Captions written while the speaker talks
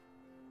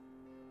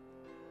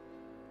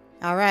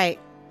All right,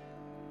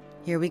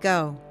 here we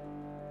go.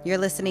 You're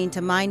listening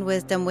to Mind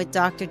Wisdom with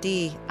Dr.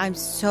 D. I'm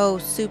so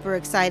super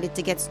excited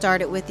to get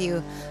started with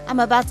you. I'm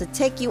about to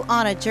take you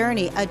on a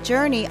journey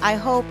I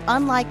hope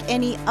unlike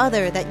any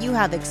other that you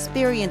have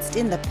experienced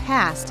in the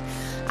past.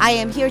 I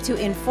am here to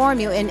inform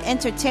you and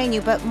entertain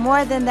you, but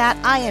more than that,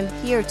 I am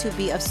here to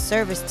be of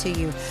service to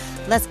you.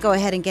 Let's go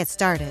ahead and get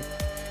started.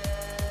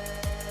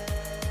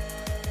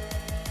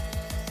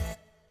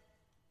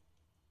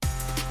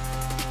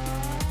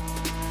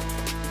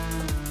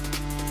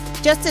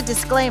 Just a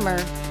disclaimer,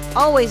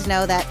 always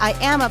know that I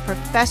am a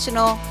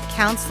professional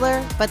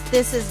counselor, but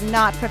this is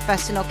not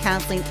professional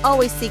counseling.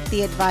 Always seek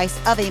the advice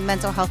of a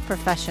mental health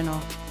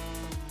professional.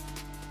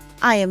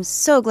 I am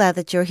so glad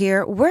that you're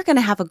here. We're going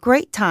to have a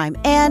great time.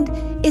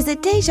 And is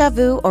it deja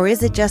vu or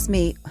is it just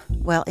me?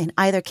 Well, in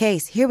either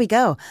case, here we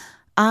go.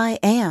 I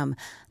am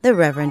the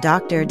Reverend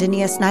Dr.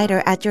 Dania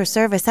Snyder at your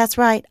service. That's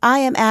right. I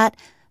am at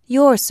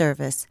your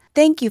service.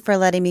 Thank you for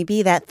letting me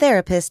be that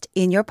therapist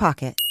in your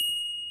pocket.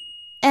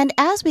 And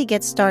as we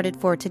get started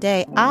for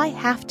today, I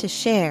have to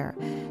share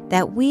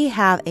that we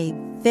have a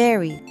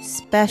very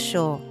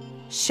special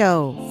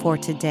show for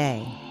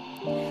today.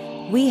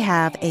 We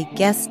have a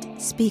guest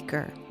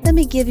speaker. Let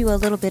me give you a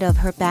little bit of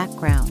her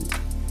background.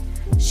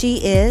 She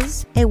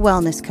is a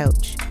wellness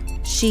coach.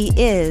 She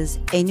is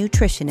a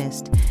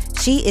nutritionist.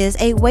 She is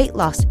a weight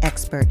loss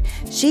expert.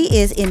 She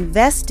is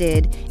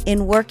invested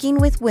in working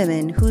with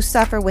women who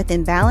suffer with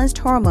imbalanced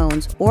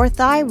hormones or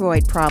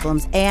thyroid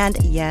problems and,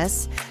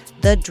 yes,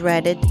 the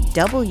dreaded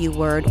W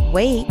word,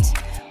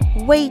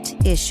 weight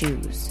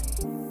issues.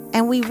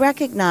 And we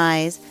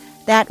recognize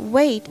that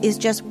weight is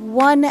just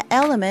one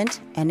element,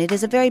 and it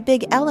is a very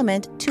big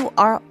element to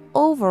our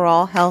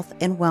overall health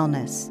and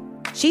wellness.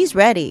 She's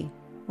ready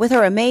with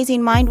her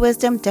amazing mind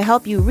wisdom to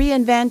help you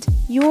reinvent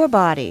your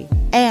body.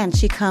 And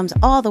she comes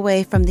all the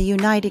way from the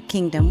United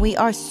Kingdom. We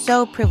are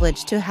so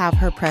privileged to have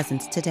her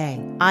presence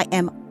today. I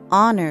am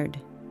honored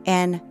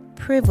and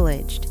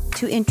privileged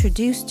to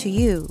introduce to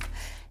you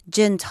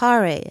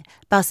Gintare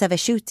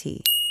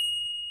Balseviciute.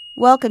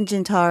 Welcome,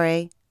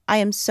 Gintare. I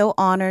am so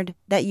honored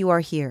that you are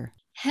here.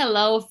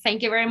 Hello.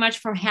 Thank you very much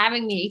for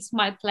having me. It's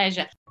my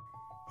pleasure.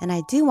 And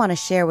I do want to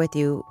share with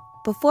you,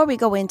 before we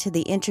go into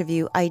the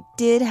interview, I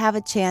did have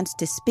a chance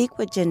to speak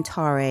with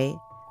Gintare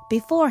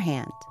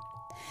beforehand.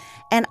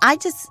 And I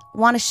just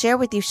want to share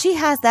with you, she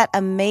has that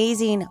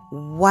amazing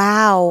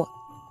wow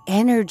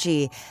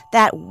energy,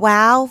 that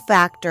wow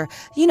factor.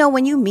 You know,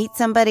 when you meet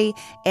somebody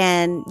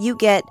and you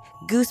get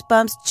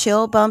goosebumps,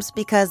 chill bumps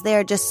because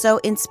they're just so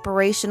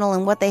inspirational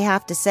in what they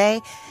have to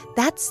say,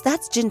 that's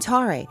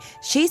Gintare.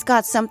 She's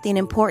got something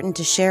important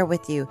to share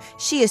with you.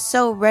 She is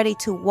so ready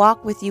to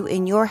walk with you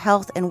in your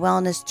health and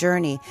wellness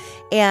journey.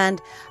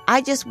 And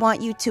I just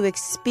want you to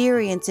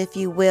experience, if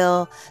you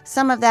will,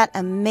 some of that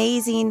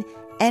amazing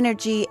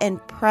energy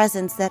and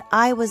presence that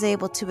I was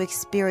able to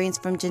experience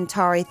from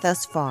Gintare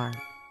thus far.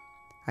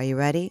 Are you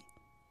ready?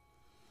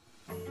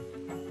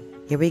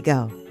 Here we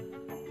go.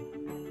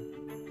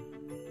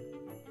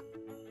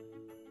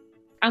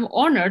 I'm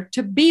honored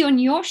to be on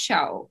your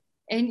show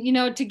and,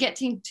 to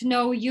getting to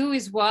know you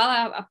as well.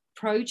 I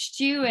approached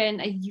you and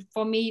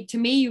to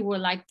me, you were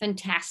like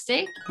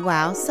fantastic.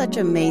 Wow, such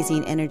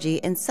amazing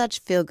energy and such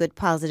feel-good,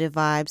 positive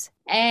vibes.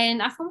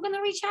 And I thought I'm going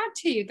to reach out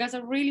to you because I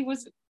really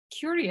was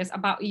curious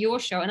about your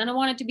show and I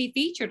wanted to be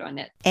featured on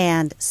it.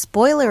 And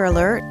spoiler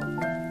alert,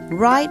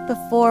 right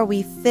before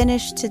we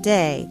finish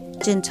today,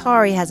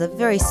 Gintare has a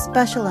very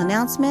special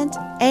announcement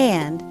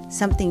and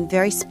something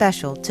very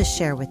special to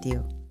share with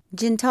you.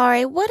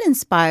 Gintare, what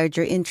inspired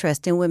your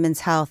interest in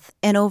women's health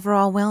and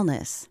overall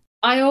wellness?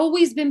 I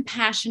always been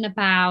passionate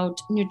about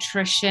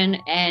nutrition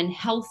and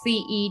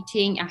healthy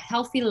eating, a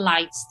healthy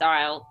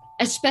lifestyle,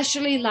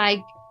 especially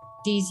like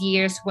these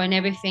years when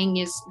everything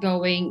is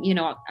going,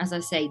 as I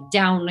say,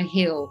 down the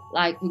hill,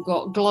 like we've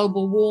got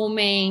global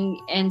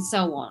warming and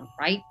so on,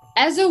 right?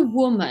 As a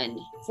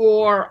woman,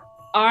 for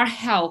our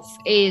health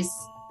is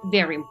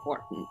very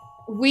important.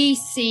 We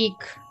seek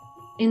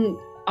in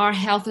our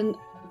health in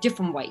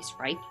different ways,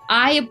 right?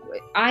 I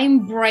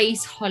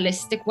embrace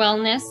holistic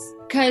wellness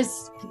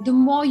because the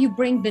more you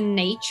bring the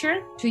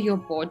nature to your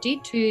body,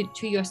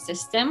 to your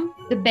system,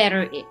 the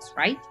better it is,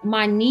 right?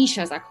 My niche,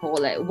 as I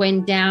call it,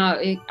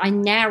 I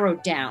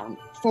narrowed down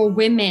for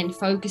women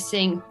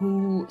focusing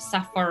who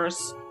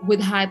suffers with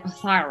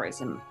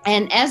hypothyroidism.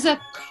 And as a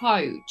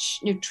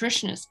coach,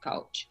 nutritionist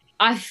coach,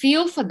 I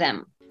feel for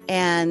them.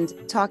 And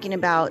talking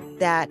about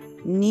that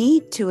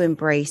need to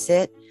embrace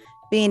it,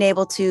 being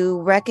able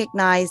to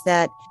recognize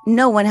that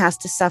no one has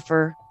to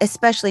suffer,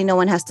 especially no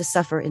one has to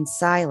suffer in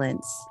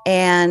silence.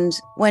 And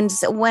when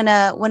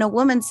a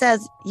woman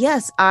says,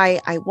 yes, I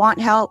want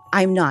help,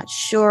 I'm not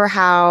sure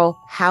how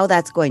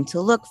that's going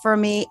to look for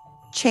me.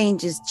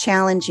 Change is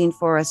challenging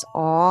for us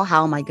all.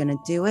 How am I going to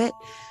do it?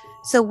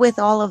 So with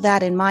all of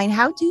that in mind,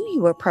 how do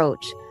you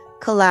approach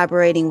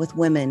collaborating with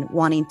women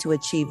wanting to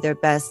achieve their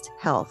best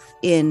health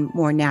in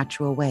more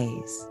natural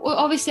ways? Well,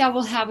 obviously I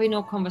will have,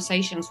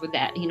 conversations with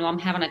that. I'm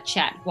having a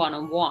chat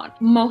one-on-one.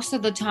 Most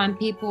of the time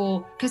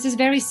people, because it's a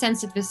very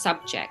sensitive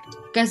subject,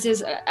 because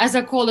as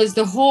I call it,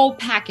 the whole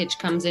package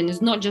comes in.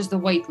 It's not just the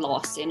weight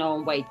loss,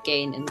 and weight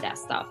gain and that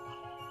stuff.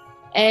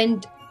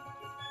 And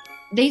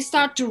they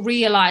start to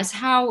realize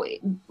how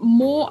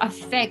more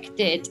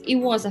affected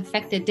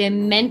their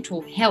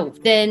mental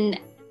health than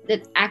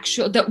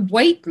the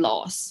weight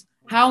loss,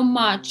 how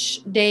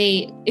much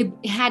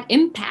it had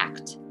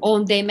impact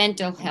on their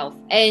mental health.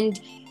 And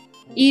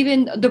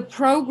even the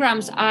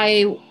programs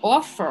I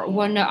offer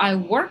when I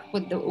work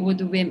with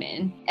the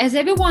women, as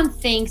everyone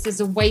thinks as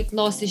a weight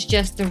loss is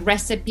just the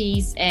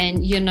recipes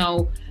and,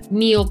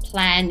 meal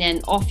plan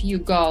and off you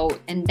go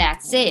and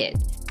that's it.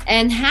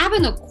 And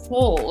having a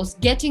course,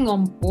 getting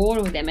on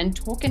board with them and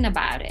talking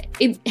about it,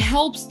 it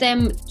helps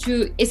them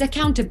is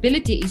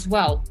accountability as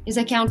well. Is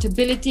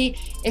accountability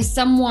is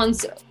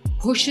someone's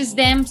pushes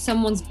them,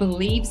 someone's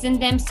believes in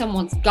them,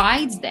 someone's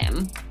guides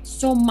them.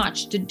 So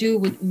much to do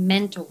with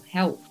mental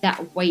health,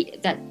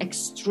 that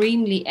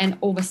extremely and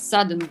over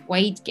sudden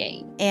weight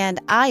gain. And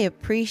I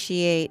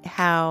appreciate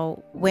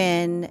how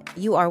when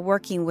you are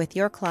working with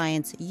your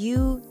clients,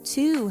 you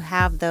too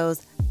have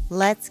those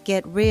let's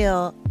get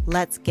real,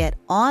 let's get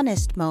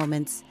honest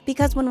moments.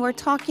 Because when we're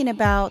talking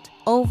about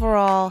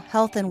overall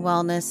health and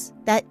wellness,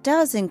 that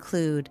does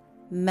include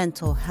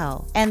mental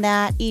health, and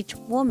that each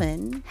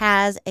woman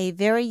has a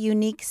very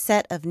unique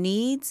set of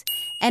needs,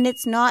 and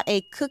it's not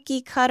a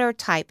cookie cutter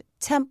type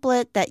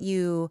template that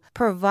you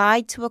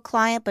provide to a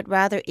client, but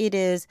rather it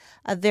is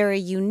a very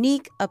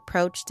unique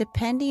approach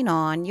depending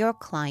on your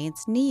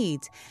client's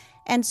needs.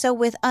 And so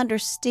with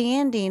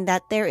understanding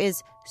that there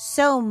is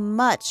so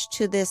much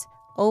to this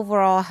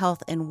overall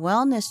health and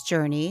wellness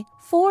journey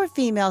for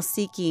females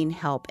seeking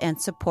help and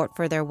support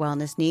for their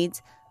wellness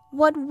needs,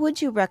 what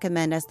would you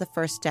recommend as the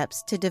first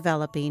steps to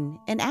developing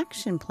an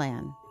action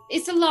plan?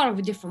 It's a lot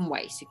of different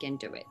ways you can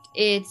do it.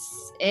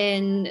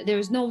 And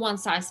there's no one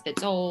size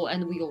fits all,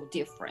 and we all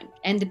different.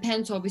 And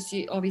depends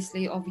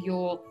obviously of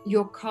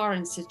your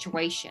current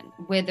situation,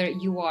 whether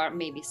you are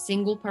maybe a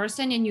single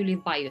person and you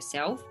live by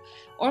yourself,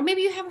 or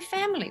maybe you have a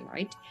family,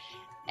 right?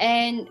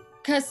 And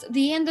because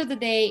the end of the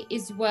day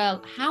is,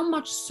 how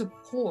much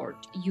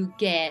support you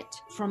get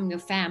from your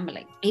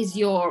family.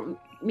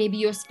 Maybe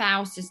your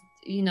spouse is,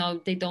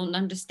 they don't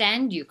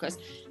understand you, because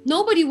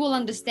nobody will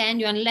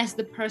understand you unless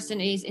the person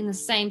is in the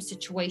same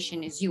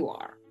situation as you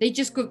are. They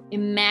just could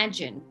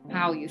imagine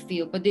how you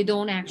feel, but they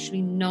don't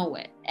actually know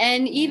it.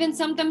 And even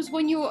sometimes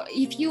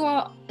if you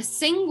are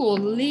single,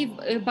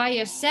 live by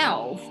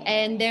yourself,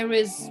 and there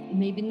is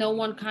maybe no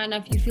one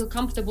you feel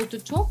comfortable to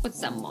talk with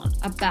someone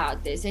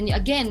about this. And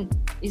again,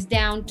 it's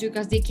down to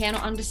because they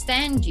cannot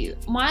understand you.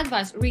 My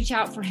advice, reach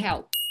out for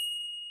help.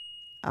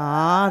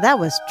 Ah, that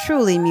was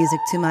truly music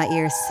to my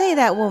ears. Say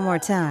that one more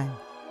time.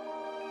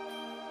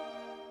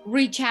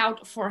 Reach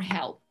out for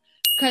help.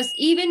 Because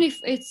even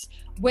if it's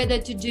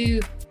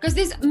because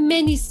there's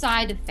many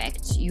side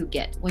effects you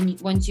get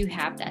once you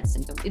have that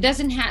symptom. It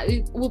doesn't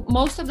have,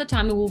 most of the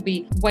time it will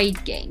be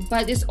weight gain,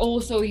 but it's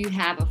also you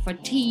have a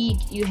fatigue,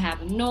 you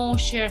have a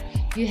nausea,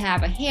 you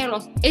have a hair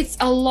loss. It's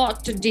a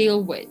lot to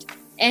deal with.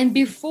 And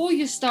before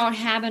you start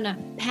having a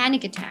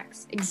panic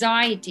attacks,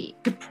 anxiety,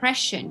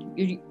 depression,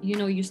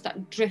 you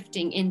start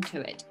drifting into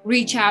it.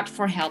 Reach out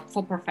for help,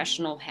 for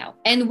professional help.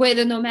 And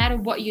no matter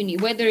what you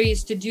need, whether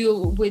it's to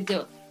do with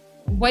the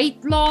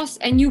weight loss,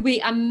 and you'll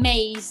be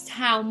amazed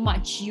how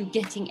much you're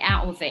getting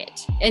out of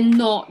it, and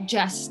not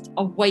just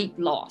a weight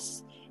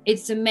loss.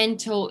 It's a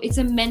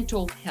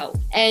mental health.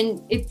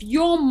 And if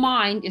your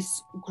mind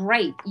is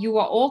great, you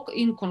are all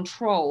in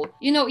control.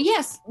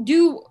 Yes,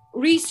 do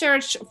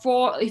research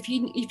for if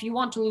you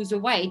want to lose a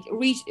weight,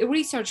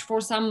 research for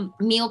some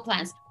meal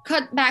plans.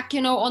 Cut back,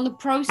 on the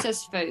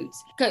processed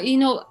foods.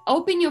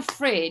 Open your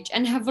fridge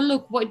and have a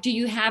look. What do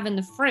you have in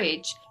the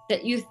fridge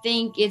that you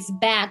think is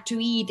bad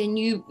to eat, and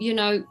you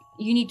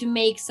need to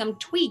make some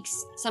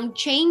tweaks, some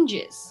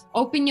changes.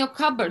 Open your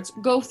cupboards,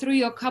 go through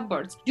your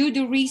cupboards, do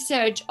the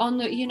research on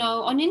the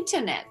on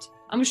internet.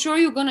 I'm sure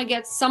you're gonna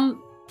get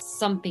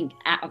something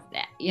out of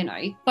that,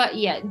 But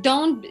yeah,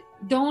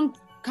 don't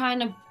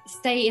kind of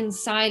stay in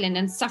silence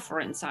and suffer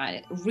in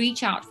silence.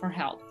 Reach out for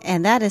help.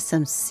 And that is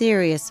some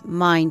serious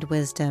mind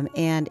wisdom,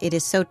 and it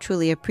is so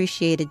truly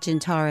appreciated,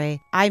 Gintare.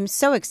 I'm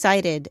so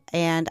excited,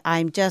 and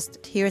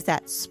here's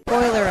that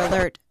spoiler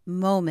alert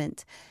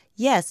moment.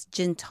 Yes,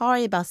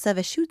 Gintare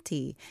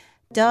Balseviciute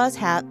does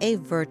have a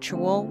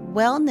virtual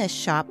wellness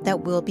shop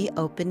that will be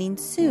opening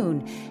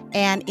soon.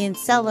 And in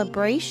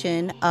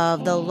celebration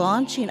of the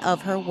launching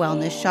of her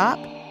wellness shop,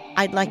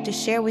 I'd like to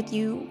share with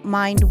you,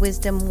 Mind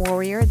Wisdom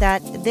Warrior,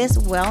 that this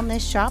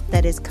wellness shop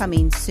that is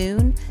coming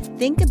soon,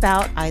 think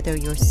about either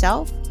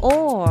yourself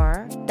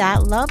or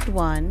that loved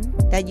one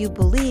that you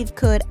believe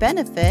could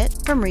benefit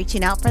from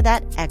reaching out for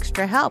that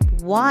extra help.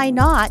 Why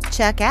not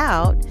check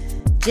out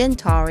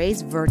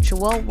Gintare's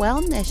virtual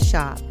wellness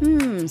shop.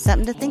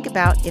 Something to think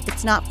about. If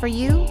it's not for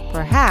you,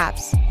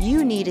 perhaps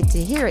you needed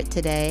to hear it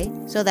today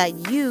so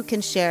that you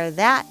can share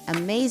that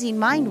amazing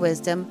mind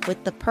wisdom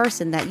with the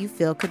person that you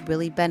feel could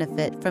really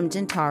benefit from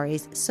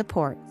Gintare's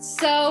support.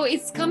 So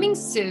it's coming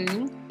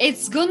soon.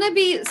 It's gonna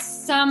be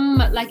some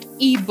like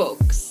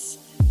ebooks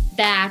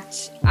that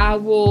I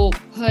will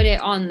put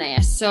it on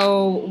there.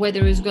 So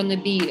whether it's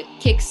gonna be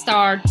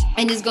Kickstart,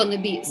 and it's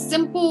gonna be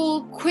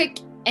simple, quick,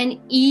 and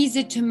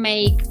easy to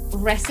make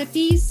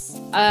recipes,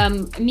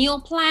 meal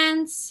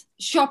plans,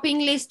 shopping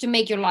lists to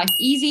make your life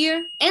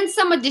easier, and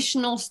some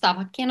additional stuff.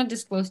 I cannot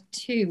disclose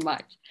too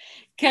much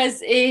because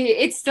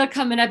it's still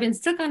coming up and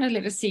still kind of a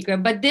little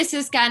secret. But this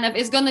is kind of,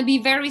 it's going to be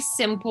very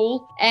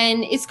simple.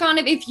 And it's kind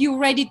of, if you're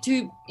ready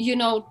to,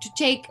 to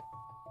take,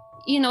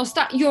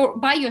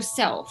 start by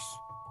yourself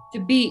to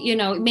be,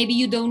 maybe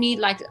you don't need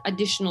like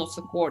additional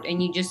support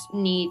and you just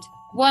need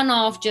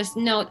one-off, just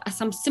note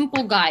some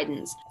simple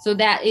guidance. So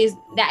that is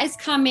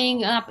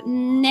coming up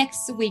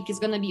next week. Is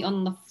going to be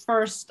on the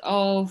 1st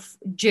of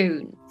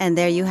June. And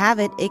there you have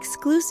it,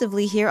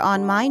 exclusively here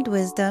on Mind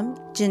Wisdom.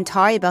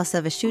 Gintare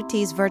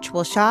Balseviciute's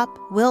virtual shop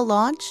will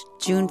launch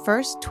June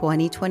 1st,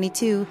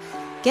 2022.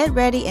 Get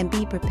ready and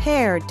be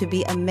prepared to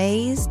be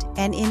amazed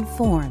and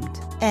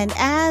informed. And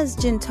as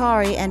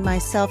Gintare and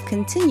myself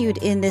continued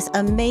in this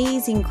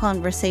amazing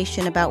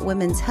conversation about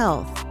women's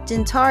health,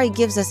 Gintare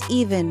gives us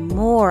even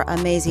more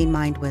amazing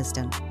mind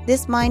wisdom.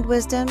 This mind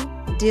wisdom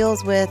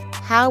deals with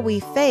how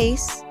we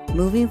face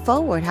moving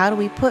forward. How do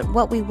we put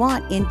what we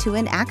want into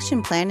an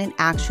action plan and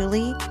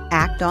actually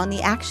act on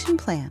the action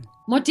plan?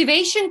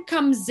 Motivation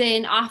comes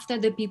in after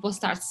the people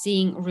start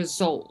seeing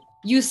results.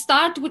 You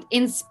start with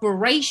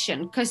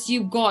inspiration because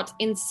you got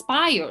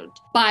inspired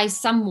by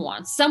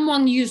someone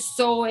you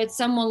saw it,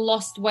 someone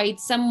lost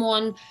weight,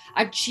 someone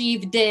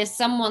achieved this,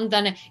 someone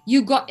done it.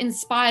 You got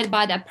inspired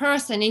by that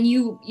person and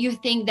you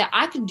think that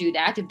I could do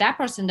that. If that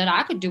person that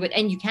I could do it,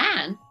 and you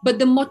can. But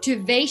the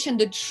motivation,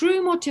 the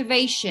true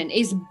motivation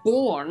is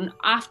born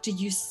after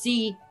you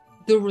see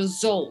the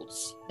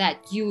results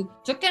that you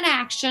took an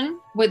action,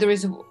 whether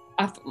it's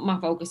my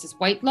focus is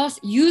weight loss.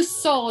 You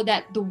saw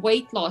that the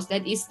weight loss,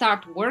 that it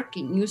start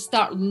working, you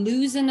start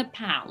losing the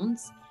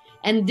pounds,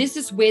 and this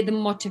is where the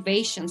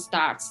motivation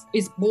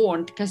is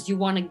born, because you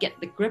want to get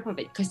the grip of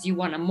it, because you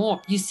want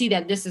more. You see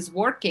that this is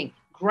working.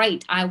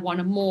 Great, I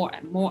want more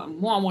and more and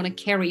more. I want to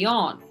carry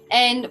on.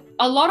 And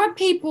a lot of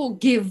people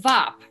give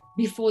up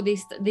before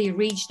they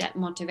reach that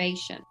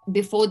motivation,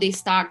 before they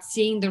start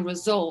seeing the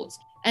results.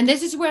 And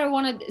this is where I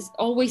want to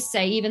always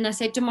say, even I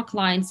say to my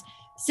clients,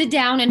 sit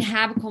down and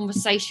have a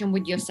conversation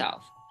with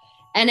yourself.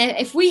 And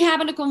if we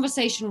having a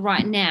conversation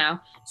right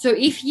now, so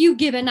if you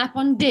given up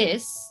on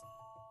this,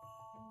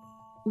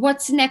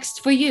 what's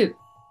next for you?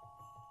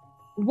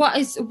 What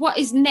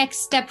is next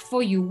step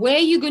for you? Where are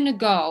you going to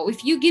go?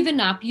 If you given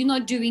up, you're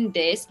not doing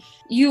this,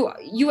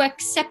 you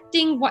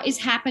accepting what is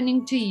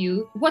happening to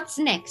you, what's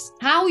next?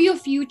 How your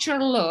future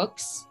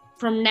looks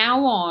from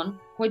now on,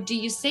 what do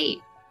you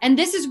see? And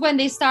this is when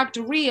they start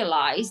to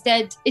realize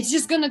that it's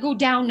just going to go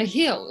down the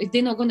hill if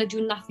they're not going to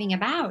do nothing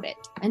about it.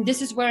 And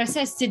this is where I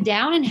say, sit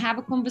down and have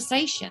a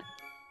conversation.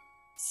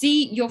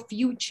 See your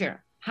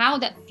future, how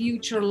that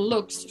future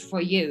looks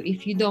for you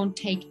if you don't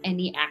take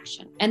any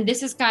action. And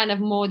this is kind of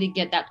more to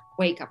get that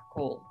wake-up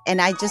call. And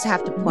I just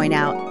have to point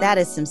out, that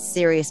is some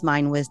serious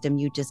mind wisdom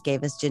you just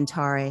gave us,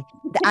 Gintare.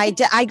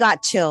 I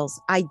got chills.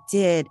 I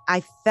did.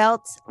 I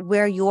felt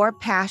where your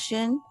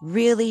passion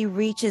really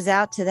reaches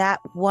out to that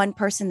one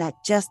person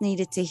that just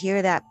needed to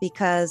hear that,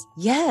 because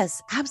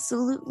yes,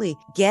 absolutely.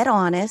 Get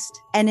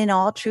honest. And in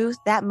all truth,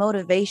 that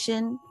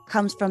motivation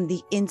comes from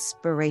the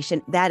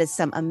inspiration. That is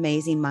some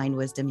amazing mind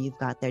wisdom you've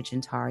got there,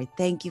 Gintare.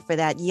 Thank you for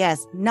that.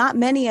 Yes, not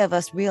many of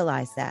us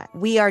realize that.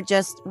 We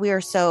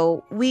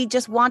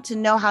just want to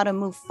know how to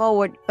move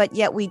forward, but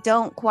yet we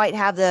don't quite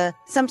have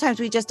sometimes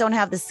we just don't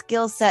have the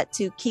skill set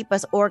to keep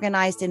us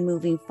organized and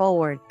moving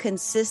forward.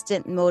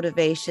 Consistent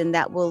motivation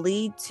that will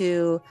lead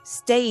to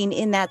staying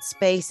in that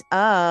space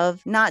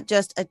of not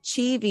just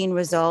achieving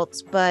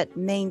results, but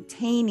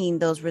maintaining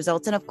those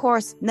results. And of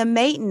course, the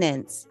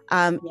maintenance.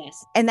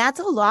 Yes. And that's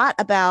a lot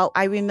about,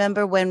 I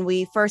remember when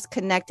we first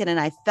connected and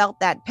I felt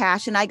that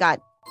passion. I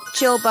got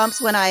chill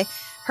bumps when I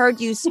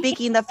heard you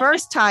speaking the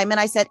first time. And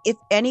I said, if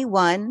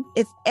anyone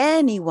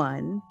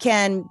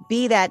can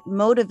be that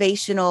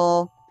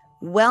motivational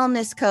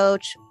wellness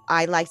coach,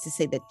 I like to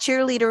say the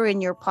cheerleader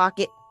in your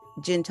pocket,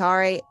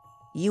 Gintare,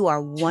 you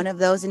are one of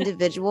those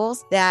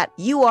individuals that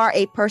you are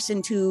a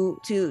person to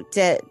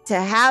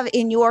have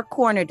in your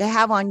corner, to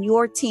have on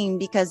your team,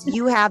 because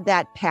you have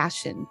that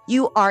passion.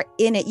 You are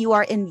in it. You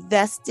are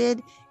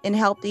invested in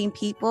helping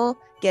people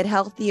get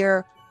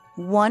healthier,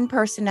 one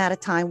person at a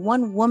time,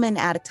 one woman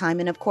at a time.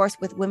 And of course,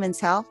 with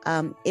women's health,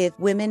 if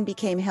women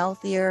became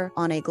healthier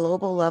on a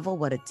global level,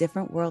 what a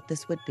different world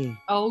this would be.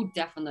 Oh,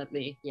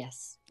 definitely.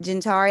 Yes.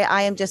 Gintare,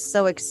 I am just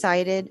so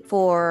excited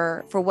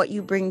for what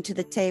you bring to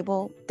the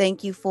table.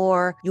 Thank you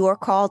for your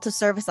call to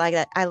service.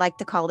 I like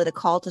to call it a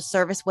call to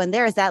service when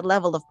there is that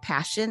level of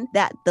passion,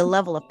 that the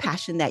level of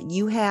passion that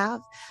you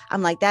have.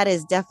 I'm like, that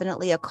is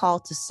definitely a call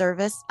to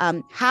service.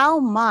 How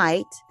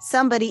might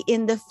somebody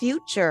in the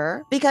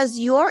future, because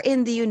you're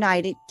in the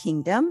United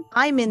Kingdom,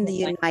 I'm in the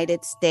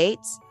United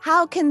States,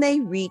 how can they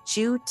reach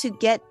you to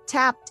get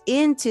tapped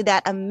into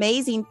that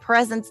amazing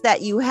presence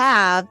that you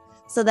have,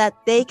 so that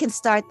they can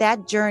start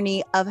that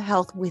journey of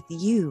health with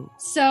you?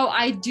 So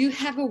I do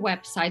have a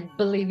website,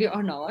 believe it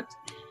or not.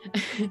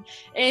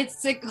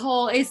 It's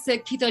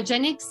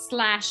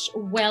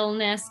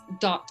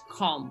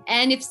ketogenic/wellness.com.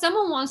 And if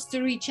someone wants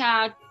to reach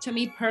out to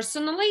me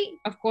personally,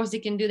 of course they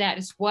can do that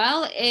as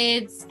well.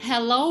 It's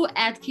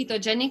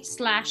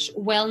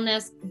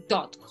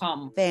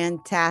hello@ketogenic/wellness.com.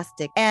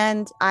 Fantastic.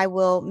 And I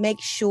will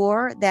make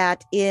sure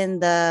that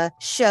in the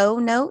show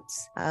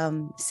notes,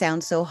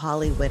 sounds so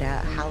Hollywood,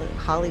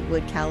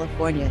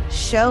 California,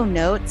 show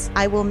notes,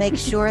 I will make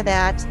sure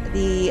that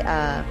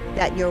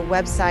that your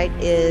website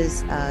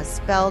is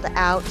spelled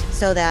out,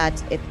 so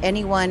that if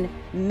anyone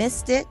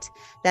missed it,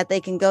 that they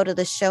can go to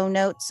the show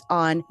notes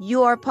on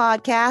your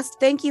podcast.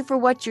 Thank you for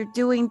what you're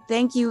doing.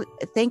 Thank you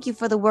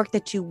for the work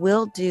that you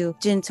will do,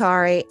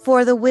 Gintare,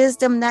 for the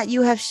wisdom that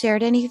you have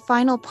shared. Any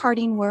final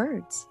parting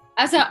words?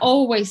 As I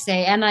always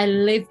say, and I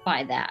live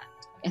by that,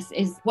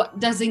 is what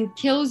doesn't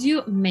kill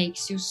you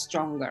makes you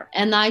stronger.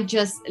 And I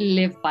just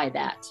live by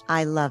that.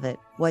 I love it.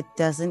 What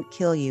doesn't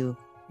kill you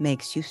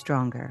makes you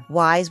stronger.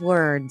 Wise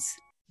words.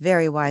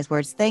 Very wise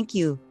words. Thank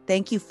you.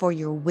 Thank you for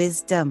your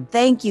wisdom.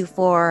 Thank you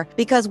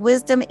because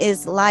wisdom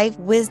is life.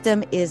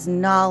 Wisdom is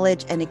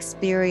knowledge and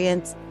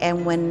experience.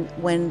 And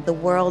when the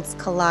worlds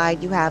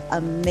collide, you have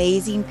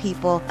amazing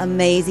people,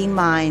 amazing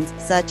minds,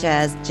 such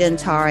as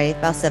Gintare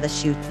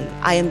Balseviciute.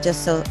 I am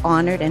just so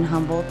honored and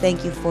humbled.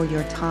 Thank you for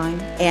your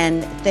time.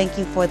 And thank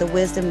you for the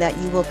wisdom that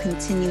you will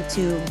continue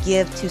to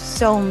give to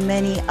so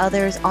many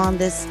others on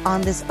this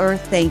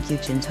earth. Thank you,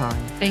 Gintare.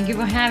 Thank you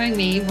for having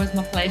me. It was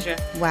my pleasure.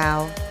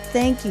 Wow.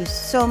 Thank you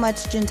so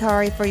much,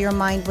 Gintare, for your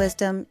mind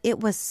wisdom.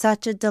 It was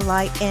such a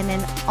delight and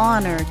an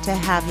honor to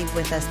have you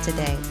with us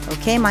today.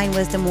 Okay, Mind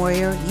Wisdom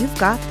Warrior, you've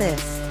got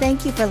this.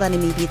 Thank you for letting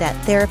me be that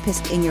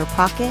therapist in your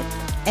pocket.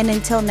 And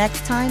until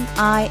next time,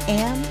 I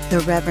am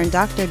the Reverend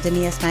Dr.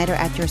 Dania Snyder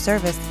at your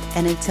service.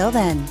 And until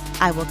then,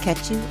 I will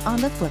catch you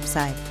on the flip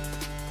side.